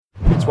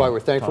why we're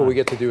thankful we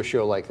get to do a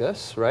show like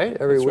this, right?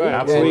 Every week. Right.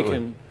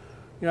 Absolutely.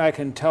 I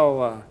can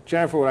tell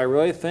Jennifer what I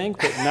really think,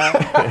 but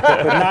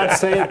not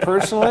say it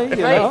personally, you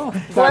know?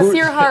 Bless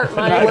your heart,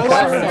 Mike.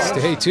 Bless you.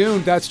 Stay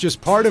tuned. That's just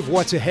part of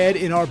what's ahead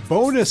in our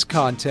bonus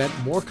content.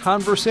 More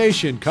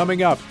conversation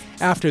coming up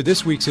after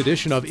this week's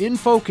edition of In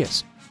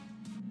Focus.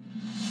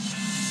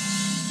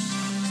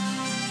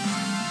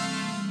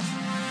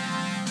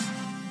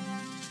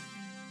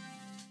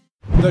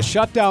 The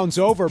shutdown's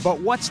over, but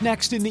what's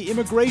next in the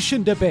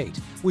immigration debate?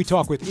 We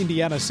talk with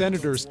Indiana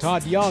Senators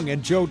Todd Young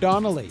and Joe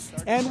Donnelly,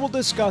 and we'll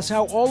discuss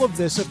how all of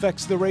this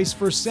affects the race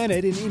for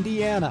Senate in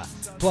Indiana.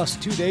 Plus,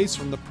 2 days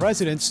from the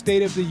president's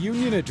State of the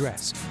Union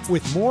address,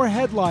 with more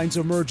headlines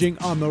emerging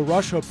on the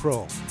Russia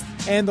probe.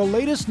 And the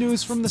latest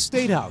news from the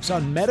State House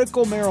on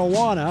medical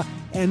marijuana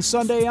and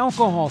Sunday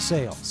alcohol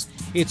sales.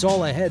 It's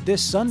all ahead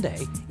this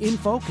Sunday in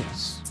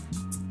Focus.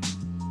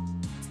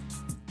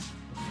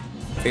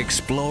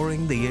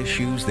 Exploring the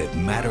issues that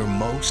matter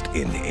most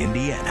in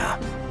Indiana.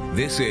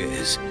 This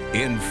is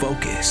In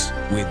Focus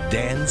with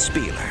Dan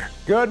Spieler.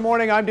 Good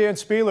morning, I'm Dan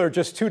Spieler.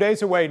 Just 2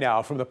 days away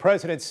now from the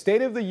President's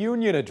State of the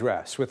Union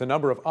address, with a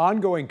number of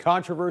ongoing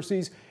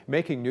controversies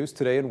making news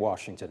today in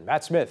Washington.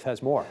 Matt Smith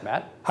has more.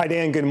 Matt? Hi,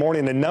 Dan. Good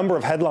morning. A number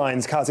of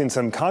headlines causing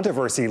some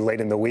controversy late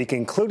in the week,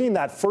 including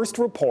that first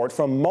report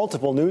from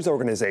multiple news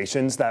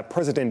organizations that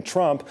President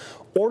Trump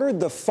ordered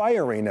the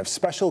firing of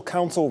special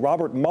counsel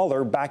Robert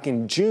Mueller back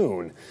in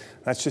June.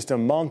 That's just a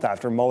month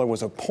after Mueller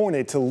was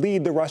appointed to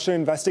lead the Russia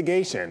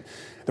investigation.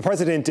 The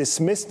president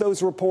dismissed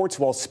those reports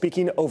while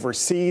speaking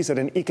overseas at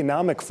an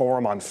economic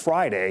forum on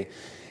Friday.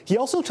 He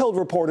also told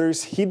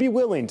reporters he'd be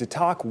willing to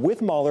talk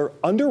with Mueller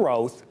under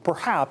oath,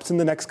 perhaps in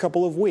the next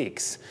couple of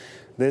weeks.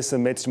 This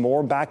amidst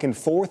more back and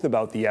forth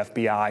about the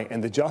FBI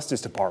and the Justice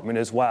Department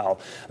as well.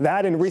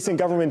 That and recent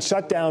government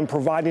shutdown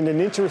providing an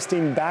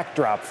interesting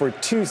backdrop for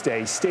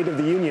Tuesday's State of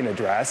the Union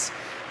address.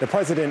 The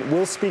president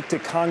will speak to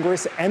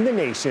Congress and the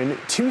nation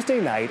Tuesday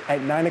night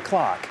at 9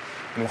 o'clock.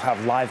 And we'll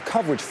have live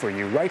coverage for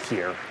you right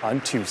here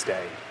on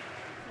Tuesday.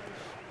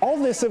 All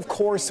this, of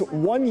course,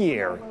 1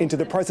 year into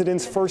the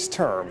president's first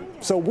term.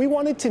 So we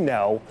wanted to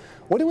know,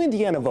 what do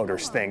Indiana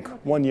voters think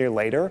 1 year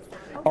later?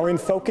 Our In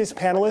Focus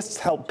panelists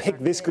helped pick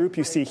this group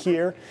you see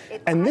here.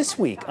 And this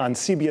week on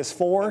CBS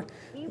 4,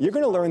 you're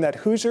going to learn that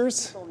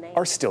Hoosiers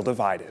are still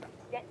divided.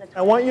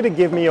 I want you to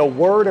give me a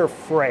word or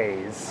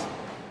phrase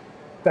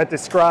that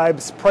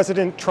describes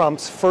President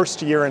Trump's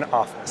first year in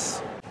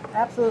office.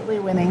 Absolutely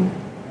winning.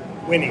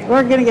 Winning.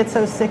 We're going to get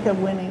so sick of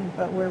winning,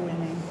 but we're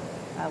winning.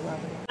 I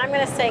love it. I'm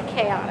going to say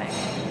chaotic.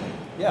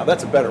 Yeah,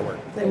 that's a better word.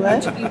 Say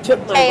what? You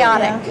took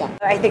chaotic. Yeah.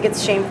 I think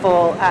it's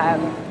shameful,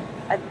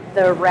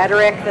 the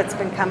rhetoric that's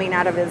been coming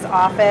out of his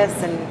office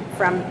and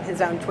from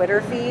his own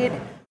Twitter feed.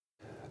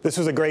 This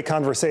was a great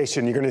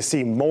conversation. You're going to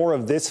see more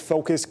of this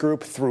focus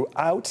group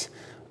throughout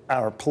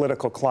our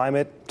political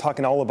climate,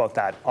 talking all about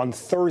that on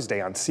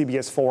Thursday on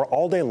CBS 4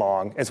 all day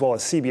long, as well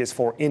as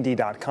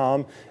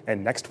CBS4Indy.com,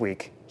 and next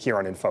week here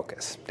on In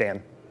Focus.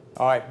 Dan.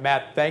 All right,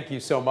 Matt, thank you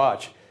so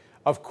much.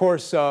 Of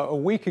course, a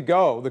week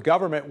ago, the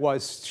government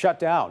was shut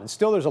down, and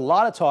still there's a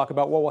lot of talk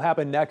about what will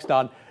happen next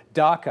on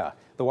DACA.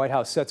 The White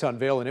House sets to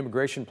unveil an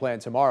immigration plan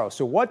tomorrow.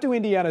 So what do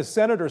Indiana's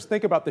senators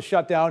think about the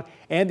shutdown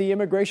and the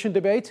immigration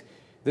debate?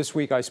 This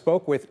week I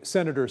spoke with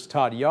Senators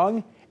Todd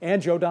Young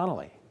and Joe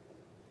Donnelly.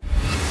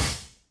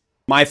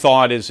 My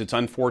thought is it's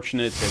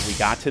unfortunate that we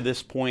got to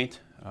this point.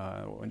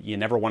 You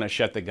never want to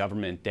shut the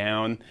government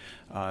down.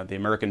 The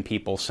American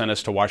people sent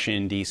us to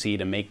Washington, D.C.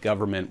 to make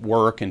government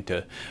work and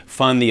to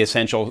fund the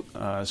essential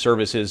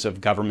services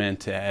of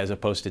government as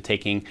opposed to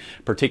taking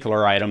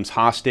particular items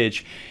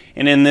hostage.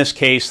 And in this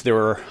case, there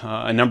were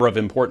a number of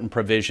important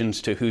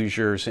provisions to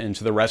Hoosiers and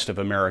to the rest of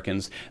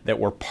Americans that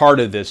were part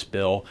of this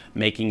bill,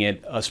 making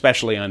it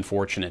especially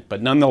unfortunate.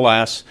 But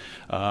nonetheless,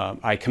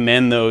 I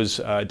commend those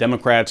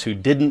Democrats who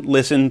didn't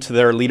listen to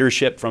their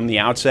leadership from the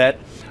outset.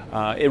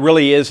 It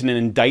really is an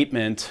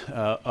indictment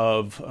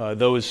of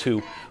those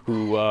who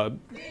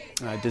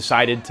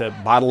decided to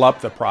bottle up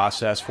the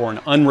process for an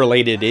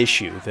unrelated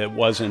issue that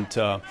wasn't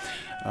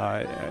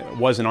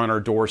on our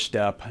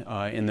doorstep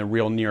in the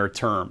real near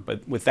term.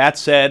 But with that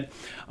said,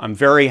 I'm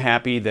very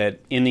happy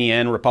that in the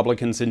end,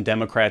 Republicans and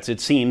Democrats, it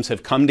seems,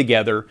 have come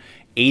together,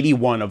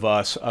 81 of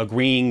us,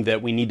 agreeing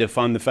that we need to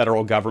fund the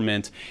federal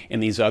government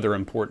and these other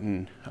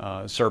important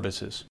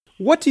services.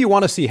 What do you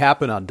want to see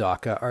happen on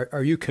DACA?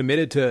 Are you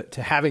committed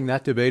to having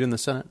that debate in the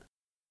Senate?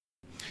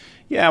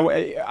 Yeah,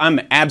 I'm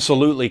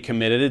absolutely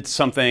committed. It's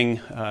something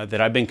that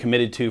I've been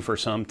committed to for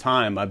some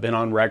time. I've been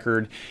on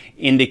record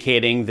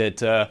indicating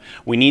that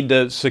we need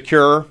to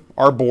secure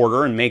our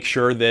border and make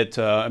sure that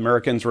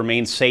Americans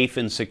remain safe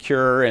and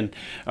secure, and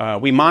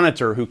we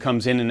monitor who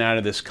comes in and out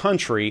of this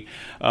country,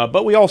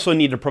 but we also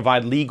need to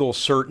provide legal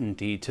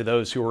certainty to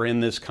those who are in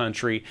this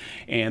country.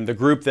 And the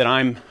group that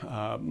I'm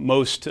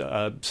most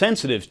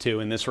sensitive to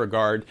in this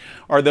regard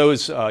are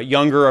those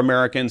younger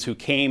Americans who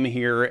came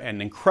here at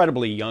an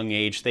incredibly young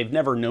age. They've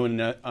never known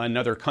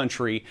another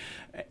country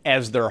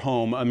as their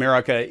home.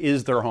 America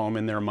is their home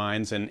in their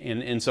minds,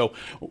 and so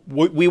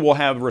we will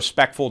have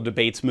respectful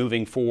debates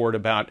moving forward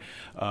about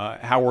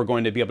how we're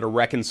going to be able to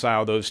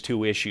reconcile those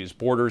two issues,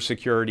 border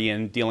security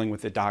and dealing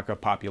with the DACA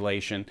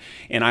population.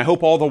 And I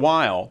hope all the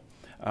while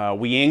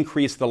we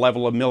increase the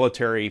level of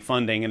military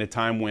funding at a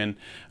time when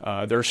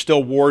there are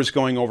still wars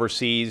going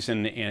overseas,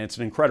 and it's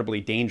an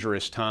incredibly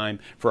dangerous time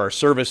for our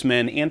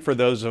servicemen and for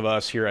those of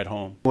us here at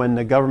home. When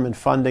the government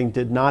funding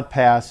did not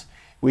pass,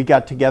 we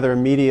got together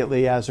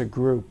immediately as a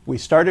group. We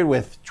started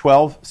with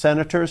 12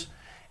 senators,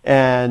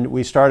 and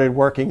we started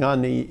working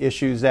on the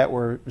issues that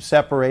were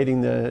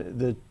separating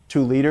the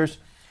two leaders,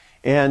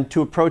 and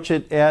to approach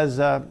it as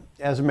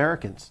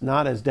Americans,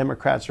 not as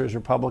Democrats or as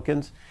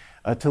Republicans.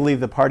 To leave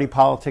the party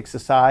politics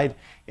aside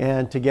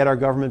and to get our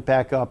government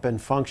back up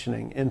and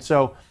functioning. And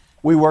so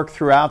we worked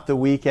throughout the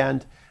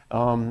weekend.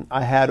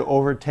 I had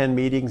over 10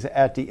 meetings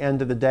at the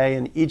end of the day,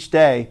 and each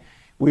day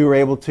we were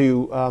able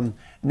to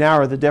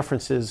narrow the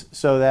differences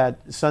so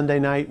that Sunday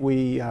night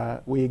we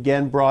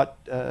again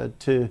brought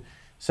to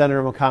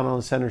Senator McConnell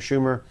and Senator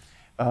Schumer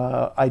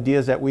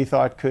ideas that we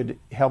thought could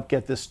help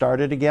get this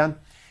started again.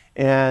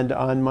 And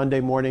on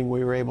Monday morning,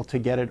 we were able to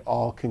get it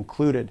all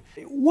concluded.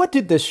 What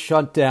did this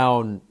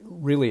shutdown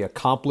really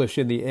accomplish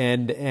in the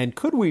end, and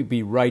could we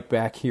be right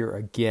back here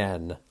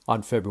again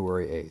on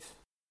February 8th?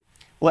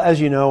 Well, as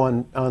you know,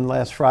 on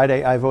last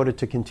Friday, I voted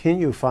to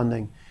continue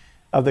funding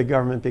of the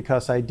government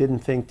because I didn't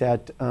think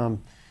that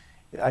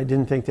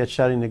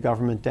shutting the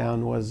government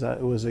down was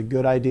a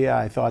good idea.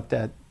 I thought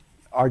that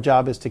our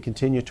job is to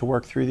continue to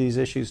work through these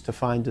issues to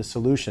find a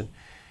solution.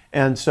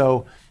 And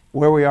so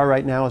where we are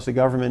right now is the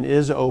government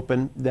is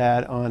open,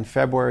 that on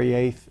February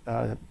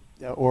 8th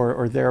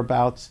or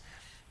thereabouts,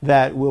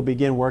 that we'll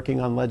begin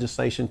working on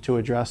legislation to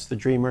address the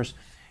Dreamers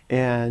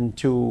and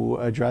to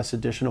address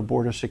additional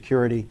border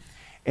security.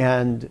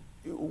 And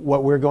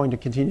what we're going to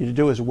continue to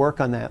do is work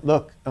on that.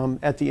 Look,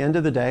 at the end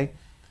of the day,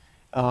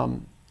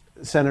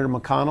 Senator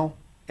McConnell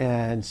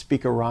and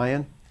Speaker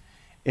Ryan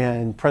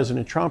and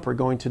President Trump are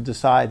going to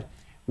decide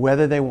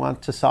whether they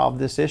want to solve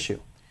this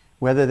issue,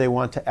 whether they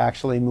want to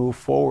actually move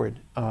forward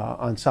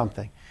on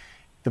something.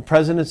 The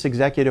president's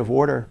executive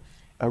order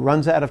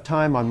runs out of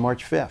time on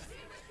March 5th.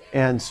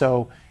 And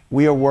so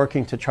we are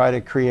working to try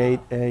to create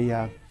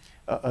a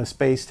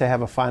space to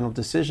have a final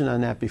decision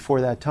on that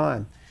before that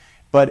time.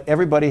 But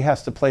everybody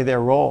has to play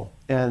their role.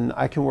 And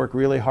I can work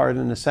really hard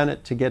in the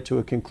Senate to get to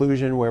a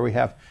conclusion where we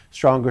have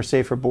stronger,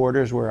 safer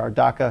borders, where our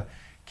DACA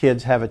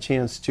kids have a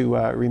chance to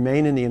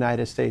remain in the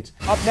United States.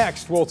 Up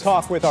next, we'll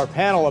talk with our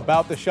panel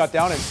about the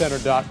shutdown and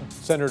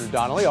Senator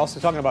Donnelly, also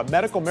talking about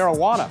medical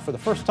marijuana. For the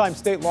first time,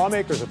 state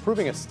lawmakers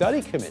approving a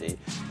study committee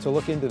to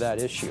look into that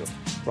issue.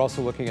 We're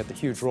also looking at the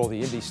huge role the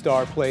Indy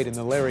Star played in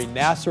the Larry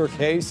Nassar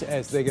case,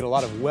 as they get a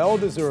lot of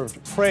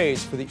well-deserved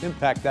praise for the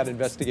impact that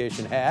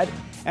investigation had.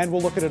 And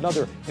we'll look at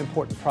another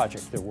important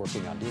project they're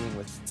working on dealing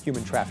with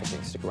human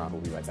trafficking. Stick around,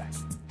 we'll be right back.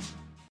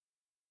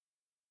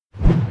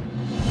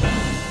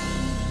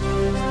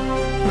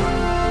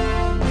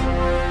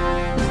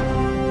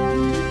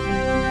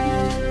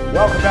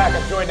 Welcome back.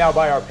 I'm joined now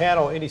by our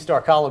panel, Indy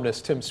Star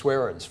columnist Tim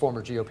Swearens,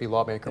 former GOP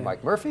lawmaker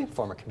Mike Murphy,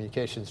 former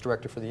communications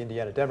director for the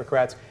Indiana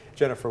Democrats,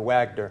 Jennifer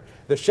Wagner.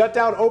 The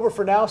shutdown over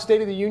for now,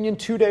 State of the Union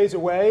 2 days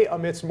away,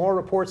 amidst more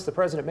reports the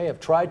president may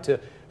have tried to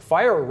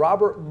fire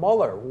Robert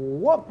Mueller.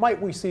 What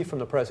might we see from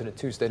the president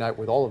Tuesday night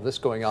with all of this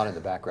going on in the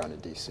background in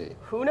D.C.?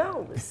 Who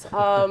knows?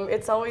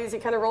 It's always, you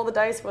kind of roll the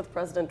dice with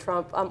President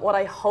Trump. What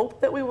I hope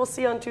that we will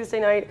see on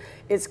Tuesday night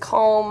is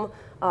calm,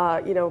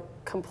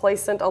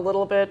 complacent, a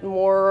little bit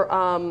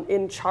more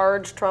in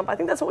charge Trump. I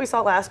think that's what we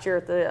saw last year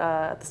at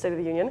the State of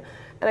the Union.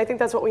 And I think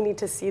that's what we need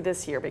to see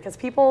this year, because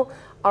people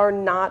are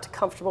not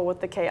comfortable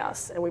with the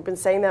chaos. And we've been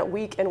saying that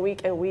week and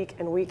week and week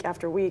and week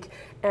after week.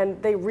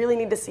 And they really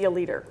need to see a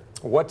leader.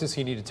 What does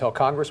he need to tell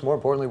Congress? More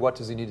importantly, what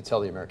does he need to tell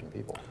the American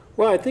people?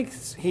 Well, I think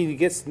he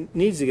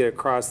needs to get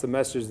across the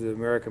message to the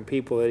American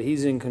people that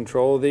he's in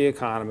control of the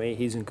economy,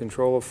 he's in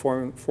control of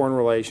foreign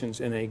relations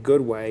in a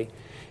good way,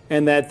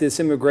 and that this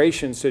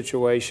immigration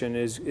situation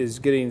is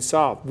getting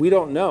solved. We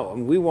don't know,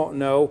 and we won't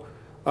know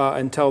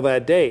until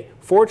that day.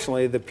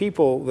 Fortunately, the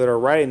people that are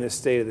writing the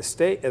State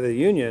of the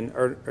Union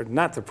are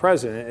not the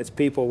president. It's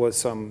people with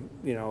some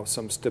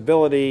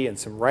stability and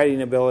some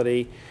writing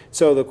ability.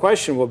 So the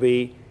question will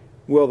be,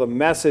 will the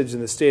message in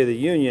the State of the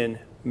Union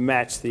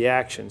match the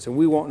actions? And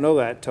we won't know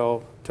that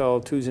till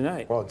Tuesday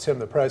night. Well, Tim,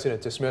 the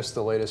president dismissed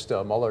the latest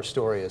Mueller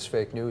story as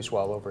fake news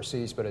while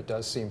overseas, but it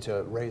does seem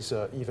to raise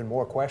even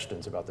more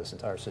questions about this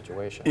entire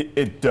situation.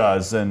 It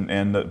does,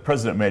 and the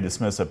president may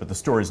dismiss it, but the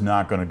story's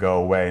not going to go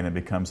away, and it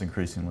becomes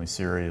increasingly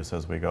serious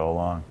as we go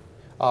along.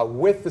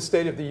 With the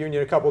State of the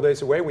Union a couple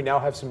days away, we now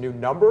have some new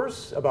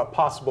numbers about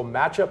possible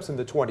matchups in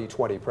the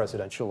 2020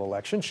 presidential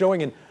election,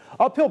 showing an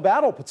uphill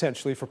battle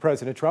potentially for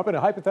President Trump. In a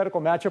hypothetical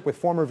matchup with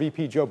former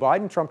VP Joe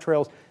Biden, Trump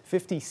trails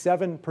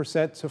 57%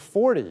 to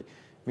 40%.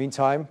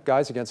 Meantime,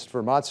 guys, against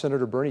Vermont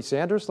Senator Bernie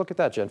Sanders, look at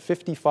that, Jen,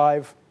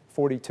 55-45.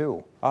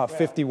 42.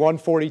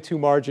 51-42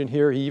 margin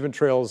here. He even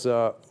trails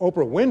Oprah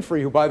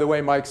Winfrey, who, by the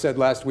way, Mike said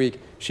last week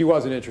she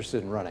wasn't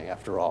interested in running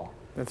after all.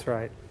 That's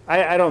right.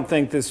 I don't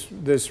think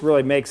this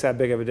really makes that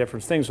big of a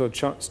difference. Things will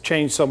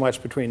change so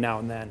much between now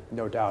and then.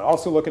 No doubt.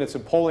 Also looking at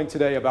some polling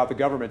today about the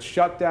government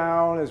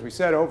shutdown. As we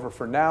said, over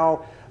for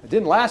now. It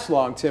didn't last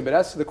long, Tim, but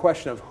as to the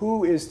question of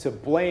who is to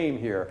blame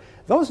here,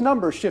 those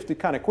numbers shifted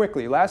kind of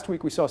quickly. Last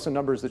week we saw some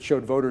numbers that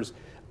showed voters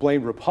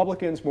blamed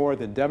Republicans more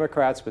than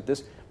Democrats, but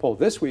this poll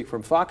this week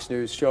from Fox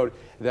News showed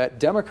that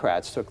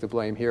Democrats took the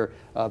blame here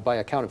by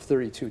a count of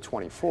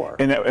 32-24.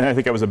 And I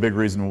think that was a big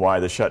reason why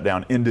the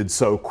shutdown ended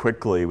so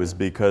quickly, was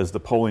because the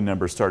polling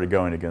numbers started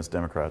going against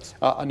Democrats.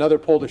 Another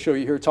poll to show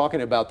you here talking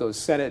about those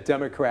Senate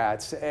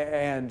Democrats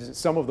and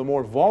some of the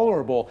more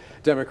vulnerable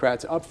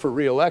Democrats up for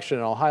re-election.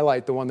 And I'll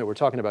highlight the one that we're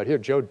talking about here,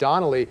 Joe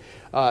Donnelly,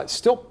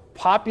 still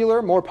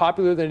popular, more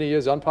popular than he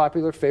is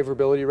unpopular,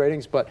 favorability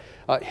ratings, but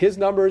his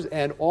numbers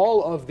and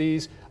all of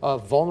these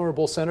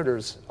vulnerable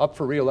senators up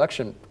for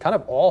re-election kind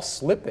of all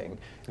slipping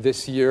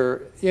this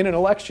year in an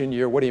election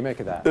year. What do you make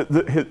of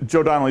that?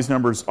 Joe Donnelly's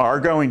numbers are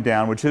going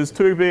down, which is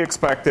to be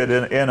expected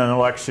in an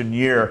election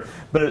year,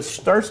 but it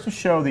starts to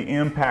show the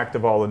impact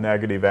of all the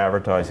negative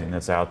advertising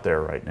that's out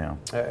there right now.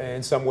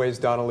 In some ways,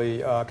 Donnelly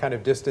kind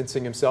of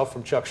distancing himself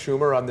from Chuck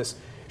Schumer on this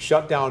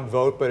shutdown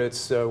vote, but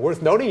it's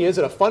worth noting he is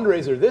at a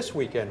fundraiser this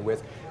weekend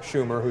with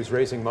Schumer, who's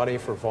raising money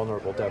for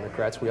vulnerable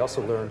Democrats. We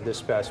also learned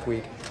this past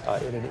week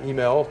in an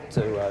email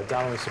to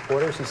Donnelly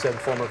supporters, he said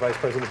former Vice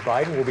President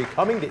Biden will be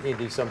coming to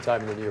Indy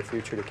sometime in the near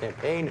future to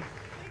campaign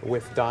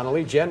with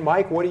Donnelly. Jen,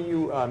 Mike, what do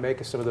you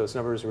make of some of those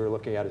numbers we were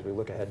looking at as we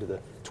look ahead to the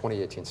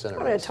 2018 Senate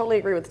race? I totally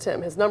agree with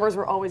Tim. His numbers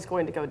were always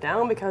going to go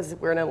down because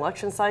we're in an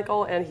election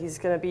cycle, and he's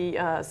going to be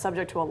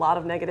subject to a lot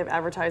of negative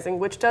advertising,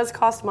 which does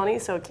cost money.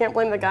 So can't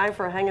blame the guy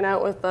for hanging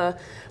out with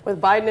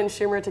Biden and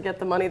Schumer to get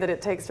the money that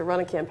it takes to run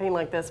a campaign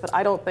like this. But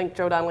I don't think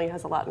Joe Donnelly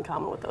has a lot in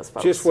common with those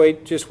folks. Just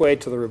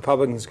wait till the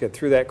Republicans get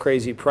through that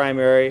crazy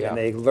primary and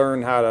they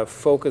learn how to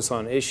focus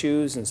on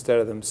issues instead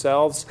of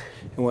themselves.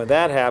 And when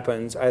that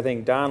happens, I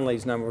think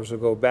Donnelly's numbers will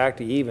go back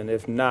to even,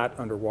 if not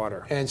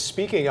underwater. And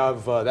speaking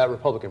of that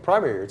Republican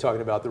primary, you're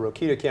talking about the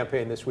Rokita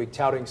campaign this week,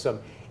 touting some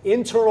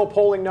internal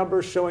polling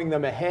numbers showing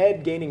them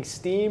ahead, gaining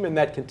steam in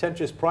that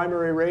contentious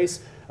primary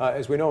race.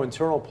 As we know,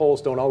 internal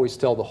polls don't always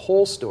tell the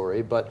whole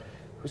story, but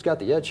who's got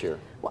the edge here?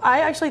 Well, I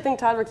actually think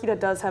Todd Rokita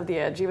does have the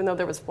edge, even though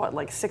there was,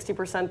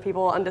 60%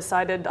 people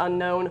undecided,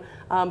 unknown.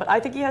 But I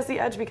think he has the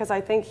edge because I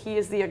think he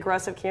is the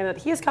aggressive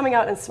candidate. He is coming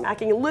out and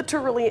smacking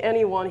literally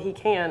anyone he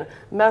can,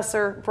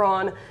 Messer,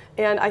 Braun,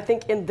 and I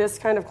think in this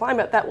kind of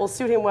climate that will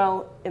suit him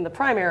well in the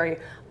primary.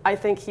 I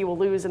think he will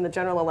lose in the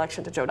general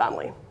election to Joe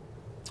Donnelly.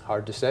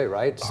 Hard to say,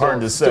 right?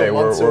 Hard to say.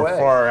 We're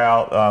far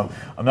out.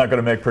 I'm not going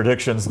to make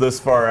predictions this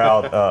far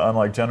out,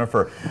 unlike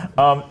Jennifer.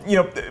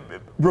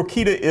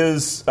 Rokita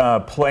is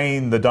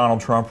playing the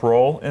Donald Trump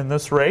role in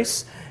this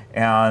race.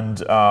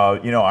 And,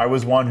 I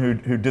was one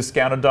who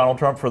discounted Donald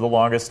Trump for the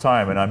longest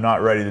time, and I'm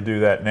not ready to do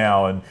that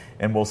now.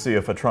 And we'll see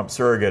if a Trump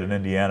surrogate in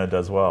Indiana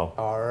does well.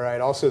 All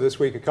right. Also this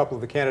week, a couple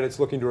of the candidates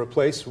looking to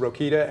replace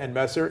Rokita and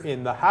Messer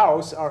in the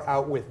House are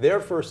out with their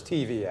first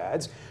TV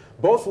ads.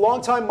 Both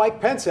longtime Mike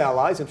Pence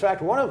allies. In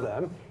fact, one of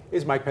them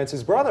is Mike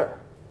Pence's brother.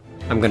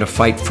 I'm going to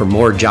fight for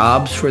more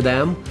jobs for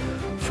them,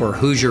 for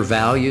Hoosier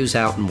values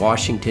out in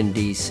Washington,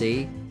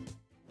 D.C.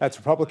 That's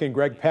Republican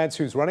Greg Pence,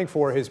 who's running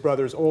for his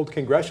brother's old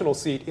congressional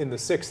seat in the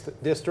 6th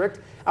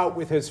District, out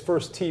with his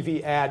first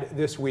TV ad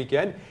this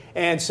weekend.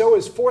 And so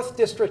is 4th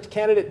District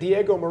candidate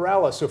Diego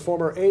Morales, a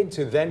former aide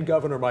to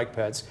then-Governor Mike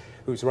Pence,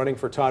 who's running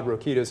for Todd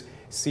Rokita's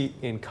seat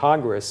in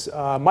Congress.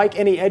 Mike,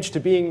 any edge to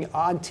being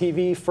on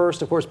TV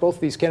first? Of course, both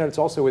of these candidates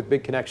also with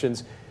big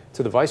connections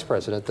to the vice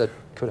president that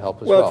could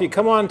help as well. Well, if you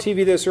come on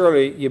TV this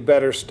early, you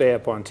better stay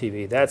up on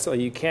TV.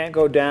 You can't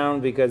go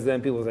down because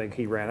then people think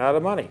he ran out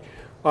of money.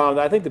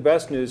 I think the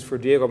best news for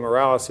Diego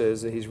Morales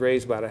is that he's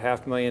raised about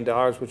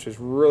 $500,000, which is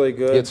really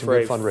good for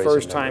a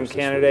first-time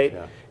candidate.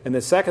 Week, yeah. And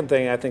the second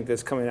thing I think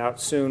that's coming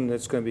out soon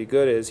that's going to be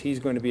good is he's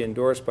going to be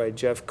endorsed by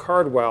Jeff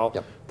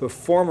Cardwell, the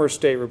former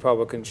state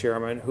Republican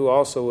chairman, who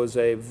also was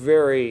a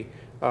very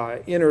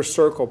inner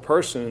circle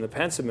person in the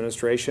Pence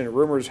administration.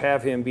 Rumors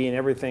have him being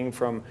everything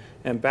from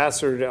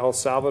ambassador to El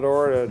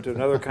Salvador to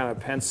another kind of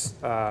Pence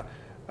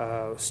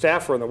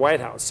staffer in the White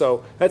House.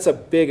 So that's a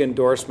big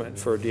endorsement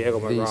for Diego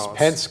Morales. These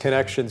Pence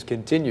connections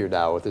continue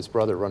now with his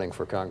brother running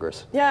for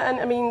Congress. Yeah, and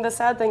I mean, the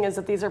sad thing is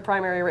that these are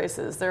primary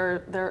races.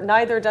 They're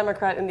neither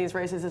Democrat in these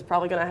races is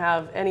probably going to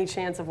have any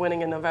chance of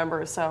winning in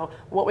November. So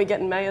what we get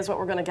in May is what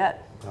we're going to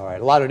get. All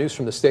right, a lot of news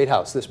from the State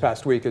House this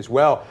past week as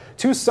well.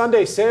 2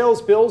 Sunday sales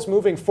bills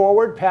moving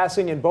forward,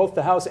 passing in both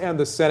the House and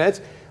the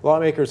Senate.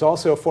 Lawmakers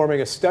also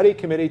forming a study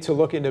committee to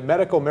look into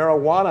medical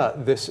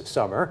marijuana this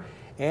summer.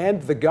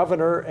 And the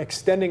governor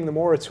extending the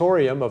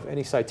moratorium of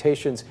any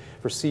citations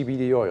for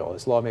CBD oil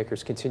as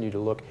lawmakers continue to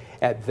look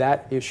at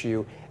that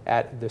issue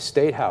at the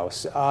State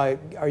House. Are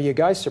you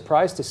guys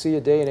surprised to see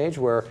a day and age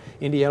where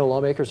Indiana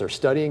lawmakers are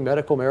studying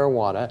medical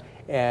marijuana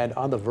and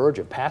on the verge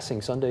of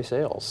passing Sunday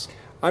sales?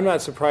 I'm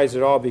not surprised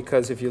at all,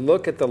 because if you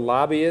look at the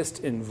lobbyists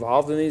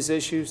involved in these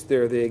issues,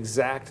 they're the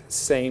exact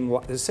same.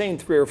 The same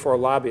 3 or 4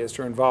 lobbyists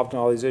are involved in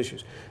all these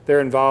issues. They're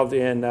involved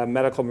in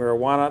medical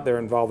marijuana, they're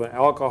involved in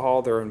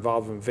alcohol, they're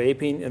involved in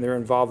vaping, and they're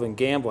involved in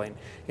gambling.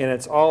 And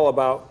it's all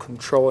about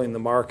controlling the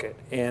market.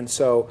 And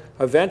so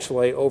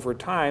eventually, over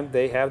time,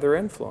 they have their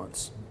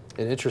influence.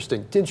 And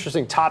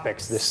interesting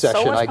topics this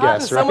session, I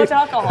guess, right? So much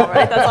alcohol,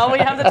 right? That's all we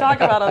have to talk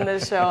about on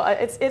this show.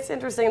 It's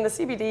interesting. The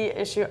CBD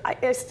issue,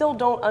 I still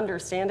don't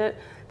understand it,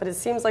 but it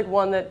seems like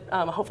one that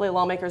hopefully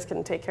lawmakers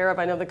can take care of.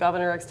 I know the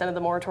governor extended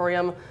the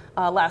moratorium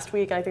last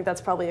week, and I think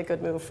that's probably a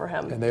good move for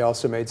him. And they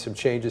also made some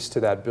changes to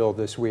that bill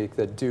this week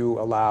that do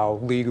allow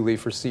legally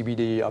for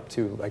CBD up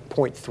to like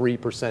 0.3%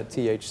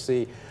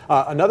 THC.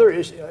 Another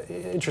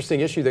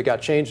interesting issue that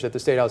got changed at the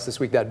State House this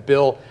week, that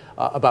bill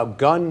about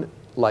gun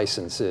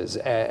licenses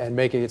and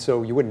making it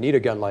so you wouldn't need a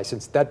gun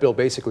license, that bill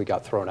basically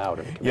got thrown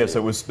out. Yes, it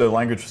was the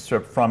language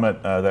stripped from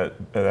it.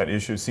 That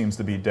issue seems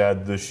to be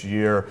dead this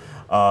year.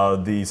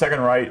 The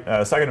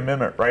Second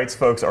Amendment rights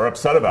folks are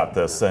upset about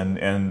this, and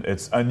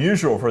it's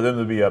unusual for them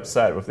to be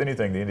upset with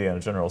anything the Indiana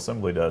General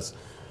Assembly does.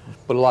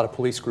 But a lot of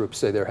police groups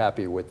say they're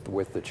happy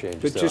with the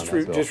changes.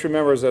 But just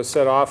remember, as I've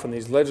said often,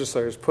 these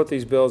legislators put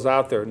these bills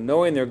out there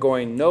knowing they're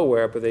going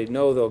nowhere, but they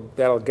know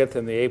that'll get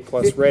them the A+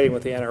 rating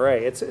with the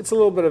NRA. It's a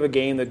little bit of a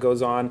game that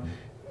goes on.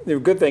 The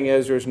good thing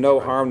is there's no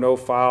harm, no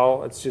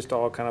foul. It's just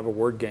all kind of a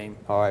word game.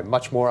 All right,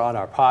 much more on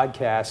our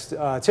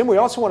podcast. Tim, we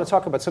also want to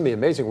talk about some of the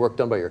amazing work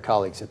done by your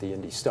colleagues at the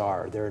Indy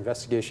Star, their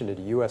investigation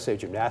into USA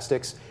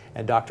Gymnastics,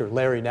 and Dr.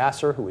 Larry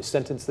Nassar, who was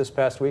sentenced this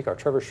past week. Our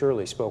Trevor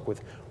Shirley spoke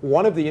with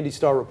one of the Indy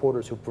Star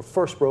reporters who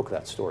first broke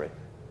that story.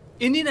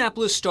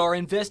 Indianapolis Star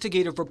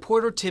investigative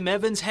reporter Tim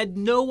Evans had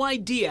no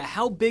idea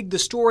how big the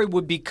story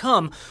would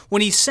become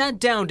when he sat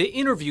down to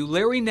interview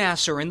Larry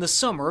Nassar in the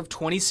summer of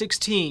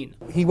 2016.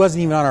 He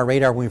wasn't even on our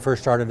radar when we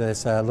first started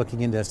this, looking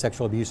into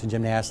sexual abuse in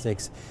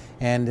gymnastics.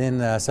 And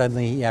then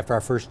suddenly, after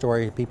our first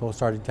story, people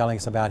started telling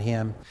us about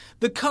him.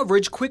 The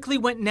coverage quickly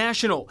went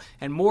national,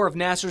 and more of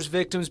Nassar's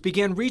victims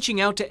began reaching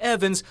out to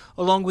Evans,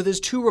 along with his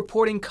 2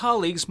 reporting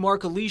colleagues,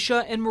 Mark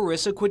Alicia and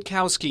Marissa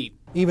Kwiatkowski.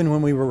 Even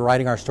when we were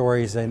writing our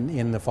stories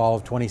in the fall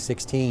of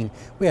 2016,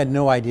 we had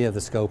no idea of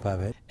the scope of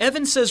it.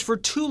 Evans says for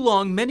too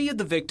long, many of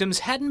the victims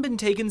hadn't been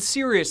taken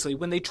seriously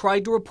when they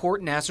tried to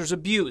report Nassar's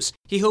abuse.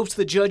 He hopes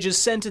the judge's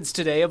sentence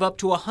today of up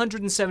to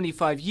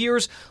 175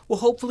 years will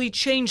hopefully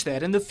change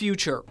that in the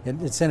future.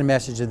 It sent a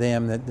message to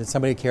them that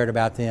somebody cared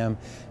about them,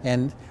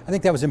 and I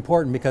think that was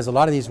important because a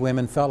lot of these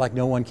women felt like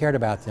no one cared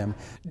about them.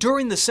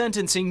 During the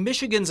sentencing,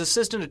 Michigan's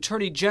Assistant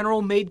Attorney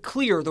General made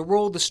clear the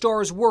role the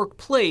Star's work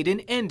played in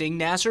ending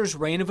Nassar's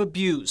reign of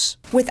abuse.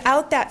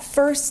 Without that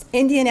first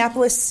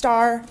Indianapolis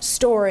Star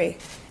story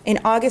in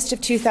August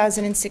of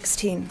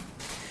 2016,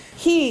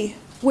 he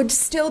would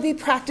still be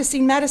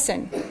practicing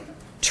medicine,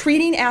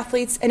 treating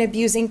athletes and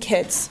abusing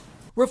kids.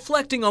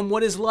 Reflecting on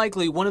what is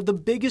likely one of the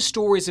biggest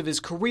stories of his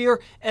career,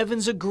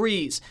 Evans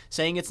agrees,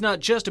 saying it's not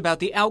just about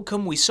the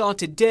outcome we saw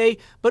today,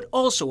 but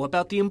also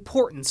about the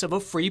importance of a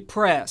free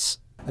press.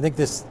 I think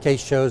this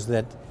case shows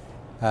that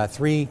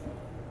 3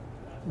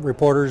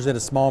 reporters at a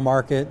small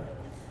market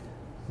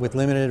with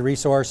limited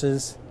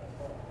resources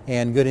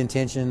and good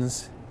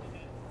intentions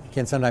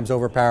can sometimes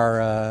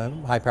overpower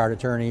high-powered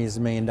attorneys,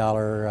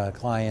 million-dollar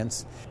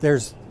clients.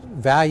 There's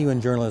value in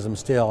journalism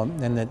still,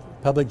 and that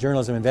public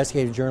journalism,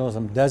 investigative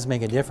journalism, does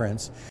make a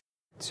difference.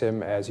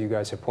 Tim, as you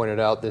guys have pointed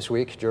out this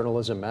week,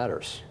 journalism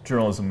matters.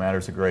 Journalism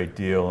matters a great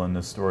deal, and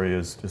this story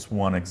is just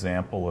one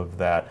example of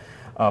that.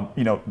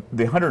 The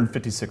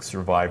 156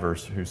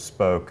 survivors who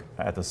spoke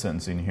at the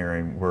sentencing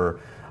hearing were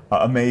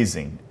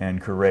amazing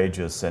and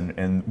courageous,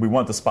 and we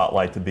want the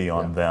spotlight to be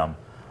on them.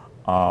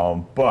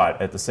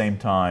 But at the same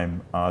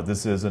time,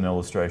 this is an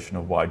illustration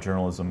of why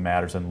journalism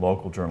matters and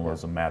local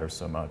journalism matters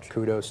so much.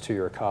 Kudos to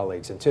your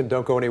colleagues. And Tim,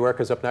 don't go anywhere,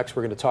 because up next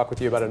we're going to talk with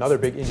you about another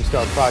big Indy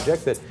Star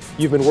project that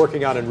you've been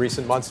working on in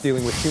recent months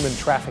dealing with human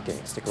trafficking.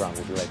 Stick around,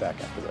 we'll be right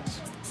back after this.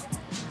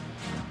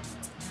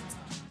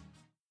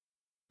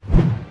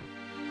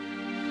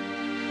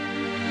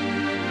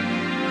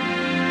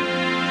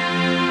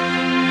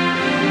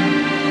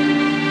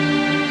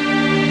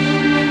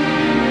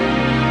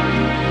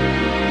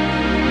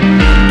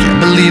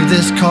 Believe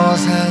this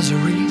cause has a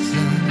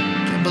reason.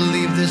 Can't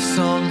believe this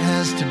song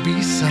has to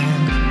be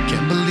sung.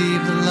 Can't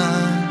believe the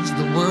lines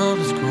the world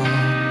has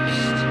crossed.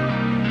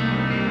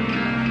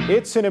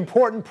 It's an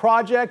important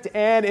project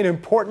and an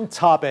important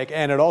topic,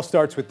 and it all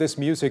starts with this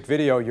music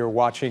video you're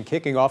watching,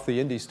 kicking off the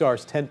Indy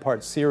Star's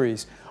 10-part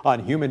series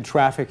on human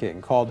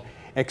trafficking called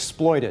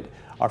Exploited.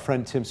 Our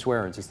friend Tim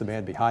Swearens is the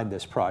man behind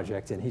this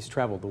project, and he's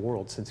traveled the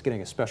world since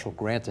getting a special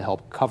grant to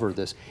help cover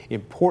this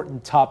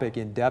important topic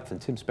in depth. And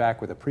Tim's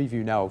back with a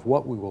preview now of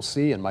what we will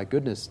see. And my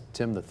goodness,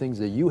 Tim, the things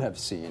that you have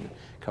seen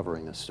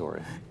covering this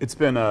story. It's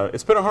been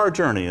a hard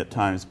journey at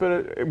times,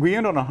 but we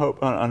end on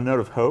a note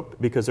of hope,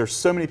 because there's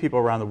so many people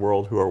around the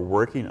world who are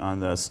working on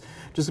this.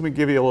 Just let me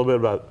give you a little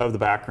bit of the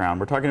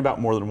background. We're talking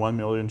about more than 1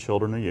 million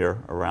children a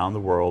year around the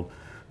world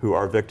who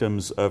are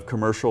victims of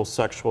commercial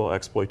sexual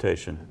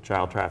exploitation,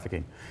 child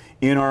trafficking.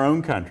 In our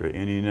own country,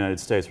 in the United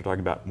States, we're talking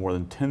about more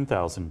than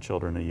 10,000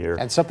 children a year.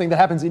 And something that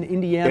happens in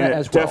Indiana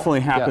as well. It definitely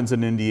happens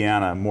in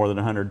Indiana. More than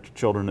 100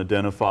 children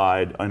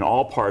identified in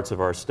all parts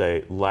of our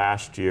state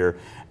last year.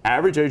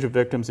 Average age of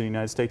victims in the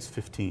United States,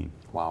 15.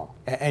 Wow.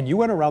 And you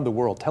went around the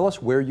world. Tell us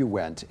where you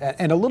went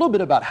and a little bit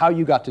about how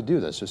you got to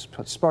do this. It's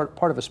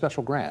part of a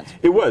special grant.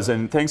 It was,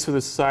 and thanks to the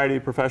Society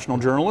of Professional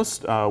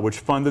Journalists, which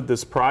funded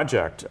this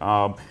project.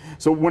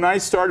 So when I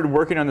started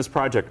working on this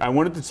project, I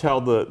wanted to tell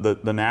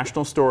the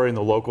national story and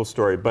the local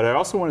story, but I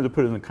also wanted to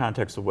put it in the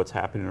context of what's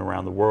happening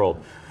around the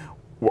world.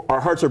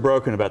 Our hearts are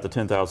broken about the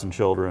 10,000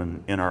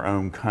 children in our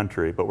own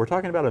country, but we're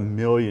talking about 1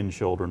 million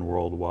children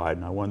worldwide,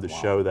 and I wanted to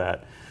show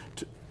that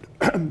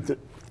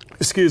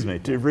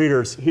to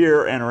readers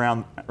here and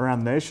around the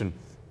nation.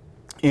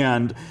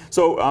 And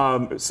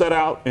so set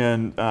out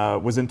and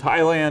was in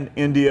Thailand,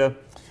 India,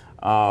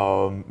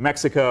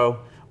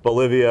 Mexico,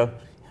 Bolivia,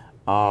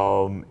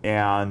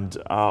 and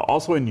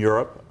also in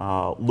Europe,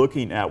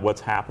 looking at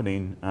what's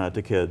happening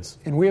to kids.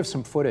 And we have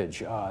some footage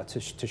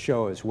to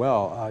show as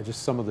well,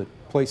 just some of the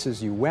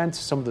places you went,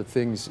 some of the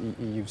things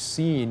you've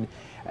seen.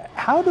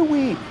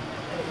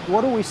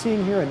 What are we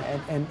seeing here,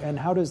 and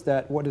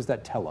what does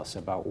that tell us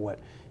about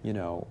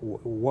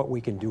what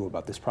we can do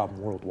about this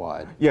problem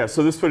worldwide? Yeah,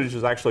 so this footage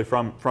is actually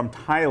from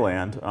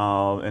Thailand,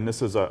 and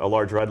this is a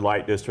large red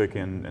light district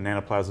in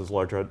Nana Plaza's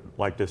large red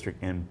light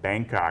district in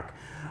Bangkok.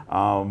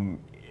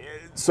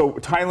 So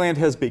Thailand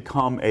has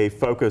become a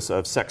focus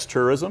of sex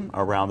tourism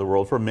around the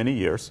world for many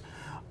years.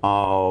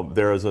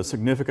 There is a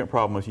significant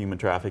problem with human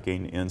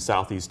trafficking in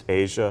Southeast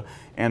Asia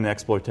and the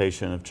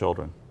exploitation of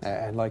children.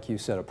 And like you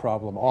said, a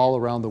problem all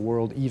around the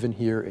world, even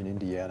here in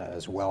Indiana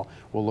as well.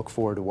 We'll look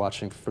forward to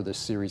watching for this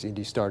series,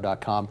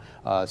 IndyStar.com.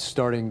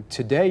 Starting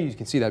today, you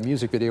can see that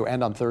music video,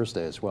 and on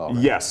Thursday as well.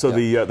 Right? Yes, so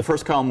the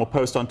first column will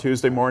post on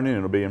Tuesday morning, and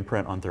it'll be in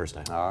print on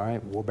Thursday. All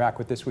right, we're back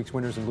with this week's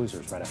winners and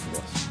losers right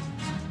after this.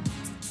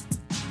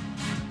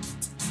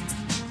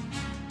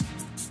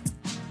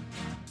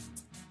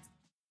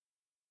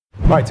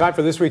 All right, time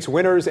for this week's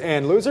winners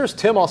and losers.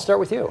 Tim, I'll start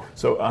with you.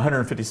 So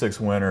 156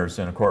 winners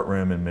in a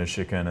courtroom in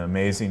Michigan, an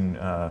amazing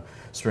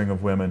string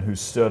of women who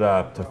stood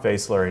up to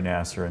face Larry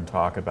Nassar and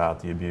talk about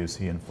the abuse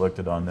he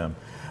inflicted on them.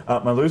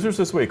 My losers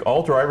this week,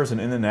 all drivers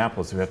in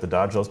Indianapolis who have to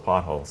dodge those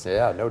potholes.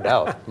 Yeah, no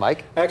doubt.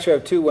 Mike? Actually, I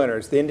have two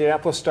winners. The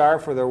Indianapolis Star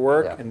for their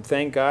work, and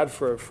thank God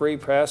for a free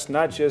press,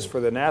 not just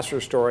for the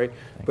Nassar story,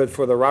 but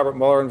for the Robert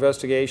Mueller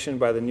investigation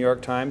by the New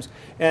York Times.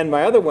 And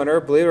my other winner,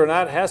 believe it or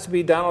not, has to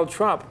be Donald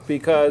Trump,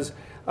 because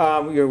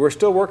we're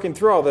still working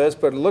through all this,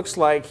 but it looks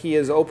like he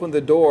has opened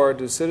the door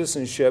to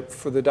citizenship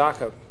for the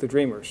DACA, the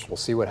Dreamers. We'll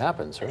see what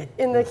happens, right?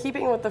 In the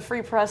keeping with the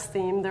free press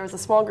theme, there was a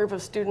small group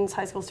of students,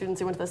 high school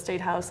students, who went to the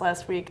State House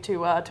last week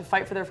to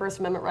fight for their First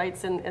Amendment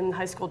rights in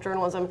high school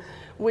journalism,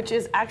 which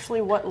is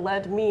actually what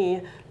led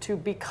me to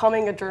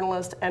becoming a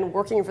journalist and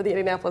working for the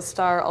Indianapolis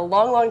Star a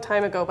long, long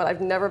time ago, but I've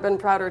never been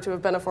prouder to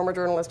have been a former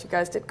journalist. You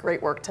guys did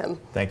great work, Tim.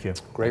 Thank you.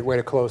 Great way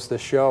to close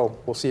this show.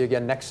 We'll see you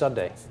again next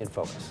Sunday in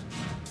Focus.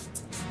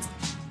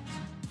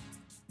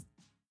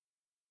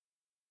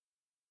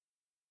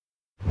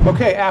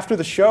 Okay, after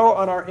the show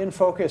on our In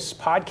Focus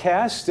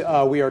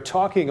podcast, we are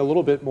talking a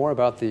little bit more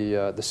about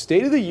the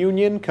State of the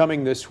Union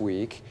coming this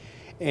week,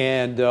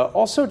 and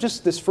also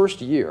just this first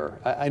year.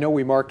 I know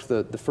we marked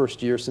the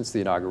first year since the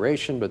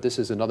inauguration, but this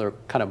is another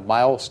kind of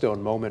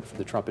milestone moment for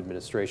the Trump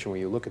administration when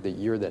you look at the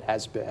year that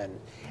has been,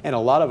 and a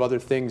lot of other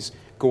things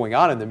going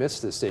on in the midst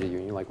of the State of the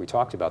Union, like we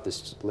talked about,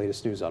 this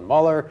latest news on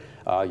Mueller.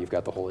 You've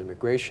got the whole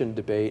immigration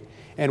debate.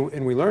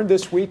 And we learned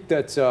this week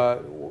that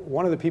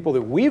one of the people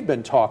that we've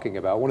been talking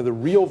about, one of the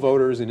real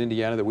voters in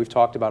Indiana that we've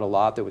talked about a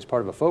lot, that was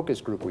part of a focus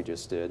group we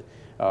just did,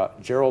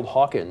 Gerald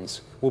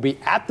Hawkins, will be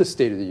at the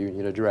State of the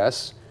Union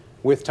address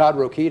with Todd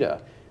Rokita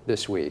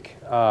this week.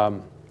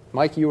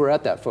 Mike, you were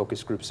at that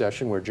focus group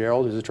session where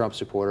Gerald, who's a Trump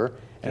supporter,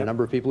 and a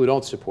number of people who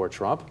don't support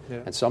Trump,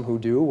 and some who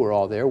do, were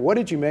all there. What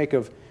did you make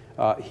of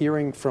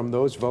hearing from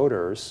those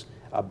voters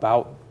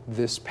about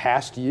this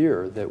past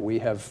year that we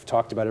have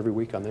talked about every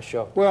week on this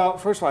show? Well,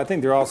 first of all, I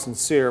think they're all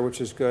sincere,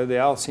 which is good. They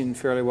all seem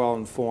fairly well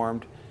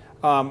informed.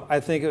 I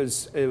think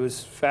it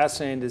was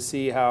fascinating to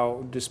see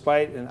how,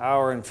 despite an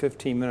hour and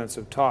 15 minutes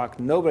of talk,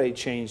 nobody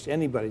changed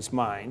anybody's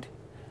mind.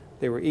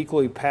 They were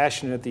equally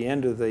passionate at the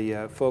end of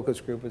the focus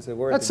group as they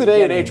were. That's the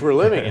day and age we're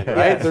living in,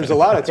 right? There's a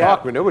lot of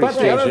talk, but nobody's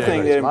changed anybody's mind. But the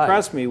other thing that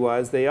impressed me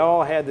was they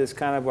all had this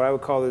kind of what I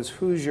would call this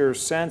Hoosier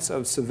sense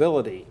of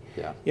civility.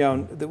 Yeah. You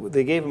know,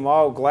 they gave them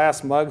all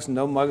glass mugs,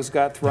 no mugs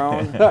got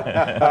thrown.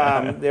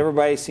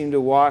 Everybody seemed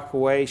to walk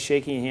away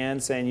shaking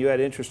hands, saying you had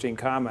interesting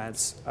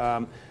comments.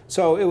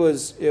 So it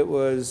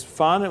was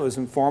fun, it was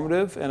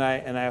informative, and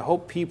I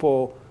hope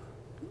people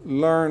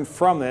learn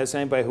from this,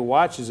 anybody who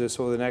watches this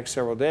over the next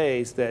several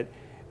days, that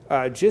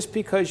Just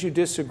because you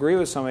disagree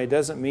with somebody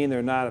doesn't mean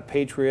they're not a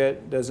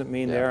patriot, doesn't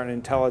mean they aren't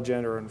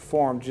intelligent or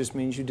informed, just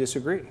means you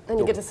disagree. And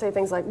you get to say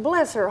things like,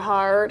 bless her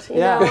heart, you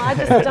know, I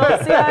just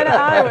don't see eye to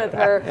eye with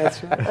her.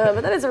 That's right.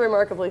 But that is a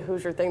remarkably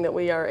Hoosier thing that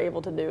we are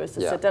able to do, is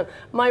to sit down.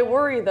 My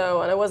worry,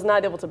 though, and I was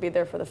not able to be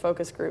there for the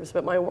focus groups,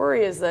 but my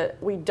worry is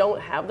that we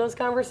don't have those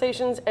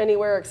conversations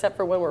anywhere except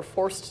for when we're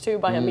forced to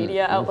by a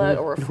media outlet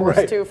or we're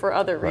forced to for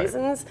other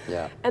reasons.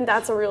 Yeah. And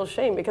that's a real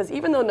shame, because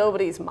even though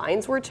nobody's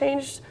minds were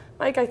changed,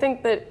 Mike, I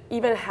think that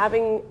even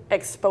having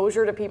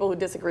exposure to people who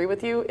disagree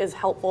with you is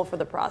helpful for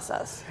the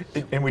process.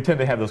 And we tend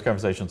to have those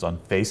conversations on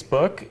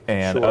Facebook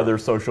and other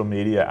social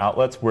media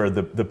outlets where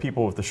the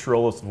people with the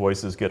shrillest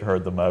voices get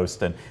heard the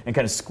most, and kind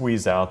of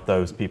squeeze out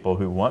those people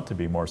who want to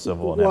be more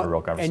civil and have a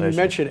real conversation. And you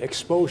mentioned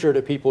exposure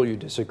to people you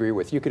disagree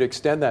with. You could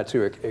extend that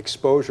to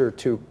exposure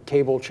to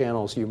cable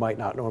channels you might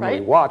not normally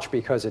watch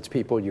because it's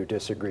people you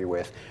disagree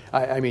with.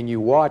 I mean,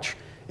 you watch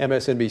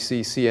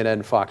MSNBC,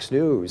 CNN, Fox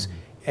News,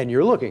 and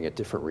you're looking at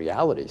different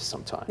realities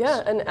sometimes.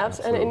 Yeah,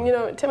 and you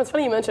know, Tim, it's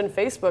funny you mentioned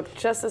Facebook.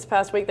 Just this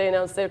past week, they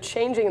announced they're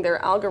changing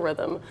their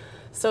algorithm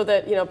so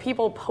that, you know,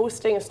 people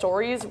posting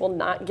stories will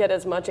not get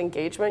as much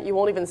engagement. You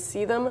won't even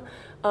see them.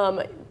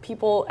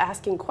 People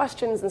asking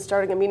questions and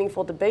starting a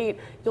meaningful debate,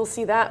 you'll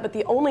see that. But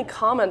the only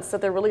comments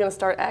that they're really going to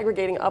start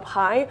aggregating up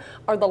high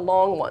are the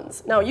long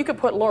ones. Now, you could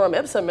put lorem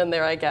ipsum in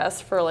there, I guess,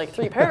 for like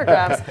 3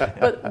 paragraphs.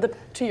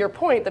 But to your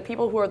point, the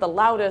people who are the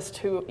loudest,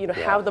 who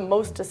have the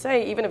most to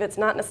say, even if it's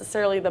not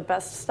necessarily the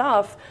best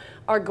stuff,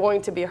 are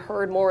going to be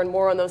heard more and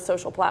more on those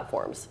social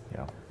platforms.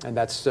 Yeah. And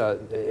that's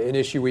an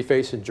issue we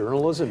face in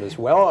journalism as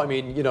well. I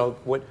mean, you know,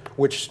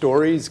 which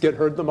stories get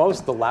heard the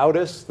most, the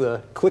loudest,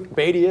 the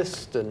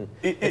clickbaitiest, and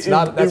that's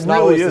not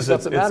always the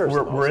stuff that matters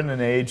the most. We're in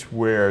an age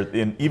where,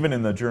 even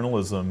in the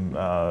journalism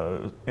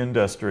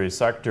industry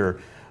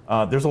sector,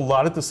 there's a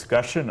lot of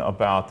discussion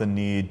about the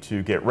need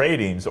to get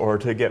ratings or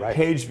to get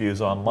page views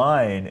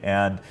online,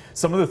 and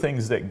some of the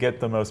things that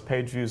get the most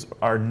page views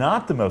are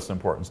not the most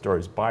important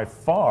stories by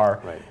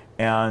far. Right.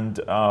 And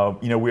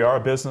you know, we are a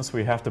business;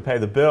 we have to pay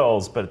the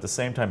bills. But at the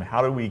same time,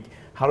 how do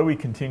we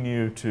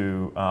continue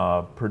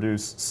to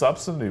produce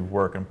substantive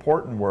work,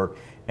 important work,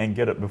 and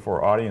get it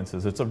before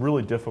audiences? It's a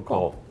really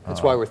difficult.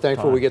 That's why we're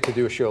thankful we get to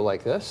do a show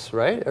like this,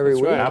 right? Every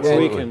week. Right.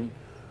 Absolutely. You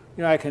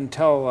know, I can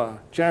tell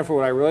Jennifer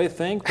what I really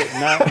think, but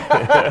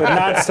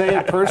not say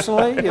it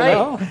personally. You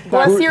know,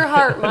 bless your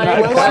heart, Mike.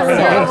 Bless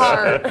your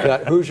heart.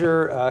 That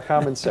Hoosier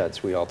common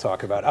sense we all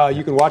talk about.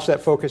 You can watch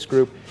that focus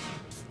group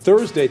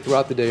Thursday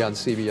throughout the day on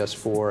CBS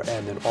 4,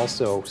 and then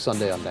also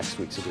Sunday on next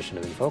week's edition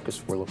of In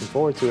Focus. We're looking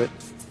forward to it.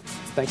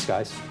 Thanks,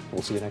 guys.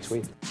 We'll see you next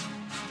week.